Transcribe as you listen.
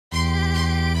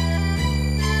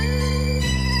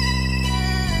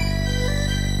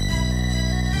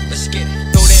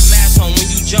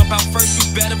first, you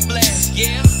better blast.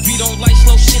 Yeah, we don't like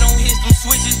slow shit on his, them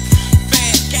switches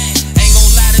fast. Ain't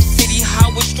gon' lie, the city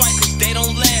hot with strikers, they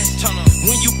don't last.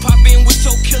 When you pop in with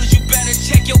your killers, you better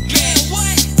check your gas.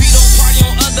 We don't party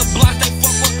on other blocks, they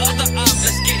fuck with other ops.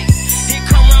 Let's get it. Here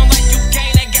come round like you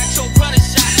gang, they got your brother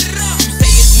shot. You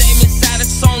say his name inside a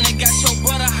song, they got your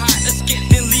brother hot. Let's get it.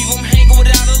 Then leave him hanging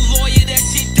without a lawyer, that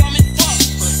shit dumb as fuck.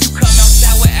 You come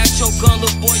outside without your gun,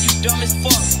 little boy, you dumb as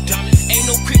fuck. Ain't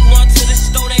no quick run to the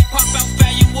store, they pop out,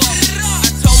 fire you up.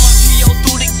 I told my P.O.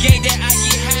 through the gate that I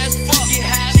get high as fuck. She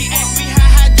asked me how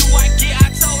high do I get, I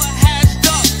told her hashed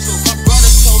up. So my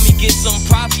brother told me get some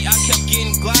profit, I kept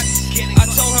getting glocky. I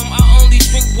told him I only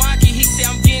drink wacky, he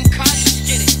said I'm getting cocky.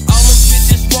 Get it. All them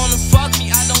bitches wanna fuck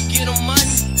me, I don't get them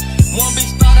money. One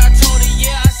bitch thought I told her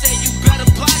yeah, I said you better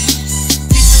block me.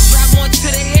 He said rap one to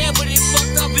the head, but it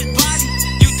fucked up his body.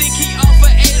 You think he off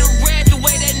of A to red the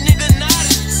way that nigga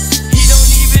nodded? He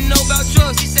don't even know about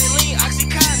drugs, he say lean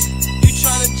oxycontin. You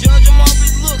tryna judge him off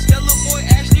his looks, that little boy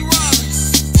actually robbing.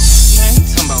 Man, he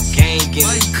talking about gang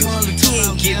getting he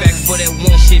ain't get back for that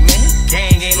one shit, man.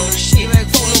 Gang ain't on shit.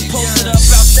 Phone him posted up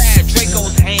outside,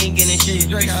 Draco's hanging and shit.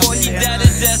 Before he died,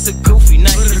 his ass a goofy,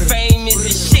 now he famous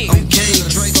as shit. Okay,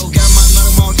 Draco got my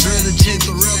name on drill, the chick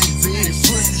the real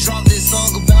bitch. Drop this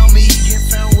song about me, he get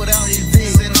found without his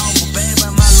dick. Send off a bag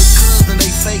by my little cousin,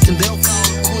 they faking, they'll call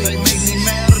it quick. They make me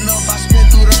mad enough, I spin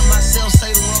through there myself,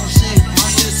 say the wrong shit. My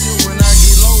shit still when I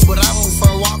get low, but I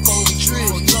prefer walk over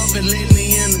tricks. Jumping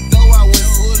lately in the door, I went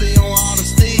fully on all the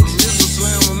sticks. Mr.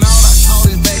 Slam him out, I caught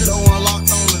his back door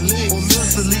unlocked on the lick. Or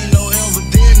Mr. Lilo ever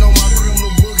did, know my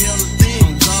criminal book hella thick.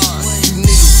 I'm God, you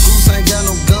niggas goose ain't got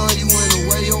no gun, you went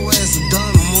away, your ass is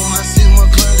done. I'm on my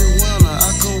 6-month credit winner,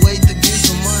 I couldn't wait to get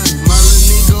some money. My little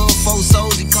nigga up 4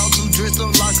 souls, he caught 2 dressed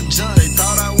up like a junk. They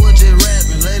thought I was just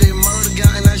rapping, let it murder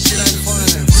gang, that shit ain't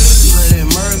funny. Let it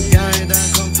murder gang, that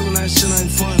come through, that shit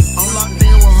ain't funny. I'm locked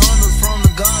in with hundreds from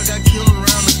the guard, got killed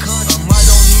around the country. I might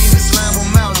don't even slam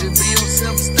them out, just be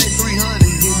yourself and stay 300.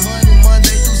 Get money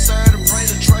Monday through Saturday, pray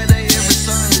to trade day every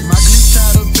Sunday. My clique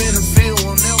tied up in the field,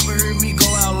 won't never hear me go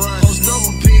out running. Post up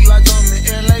a pig like I'm in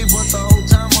LA, but the whole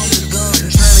time I'm the gun.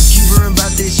 Trying to keep hearing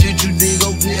about this shit you did,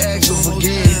 go get active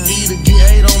again. Either get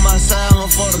hate on my side, or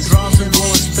for the drops and go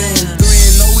and spin. 3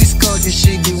 and 0, we skunking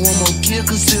shit, get one more kill,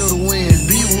 conceal the win.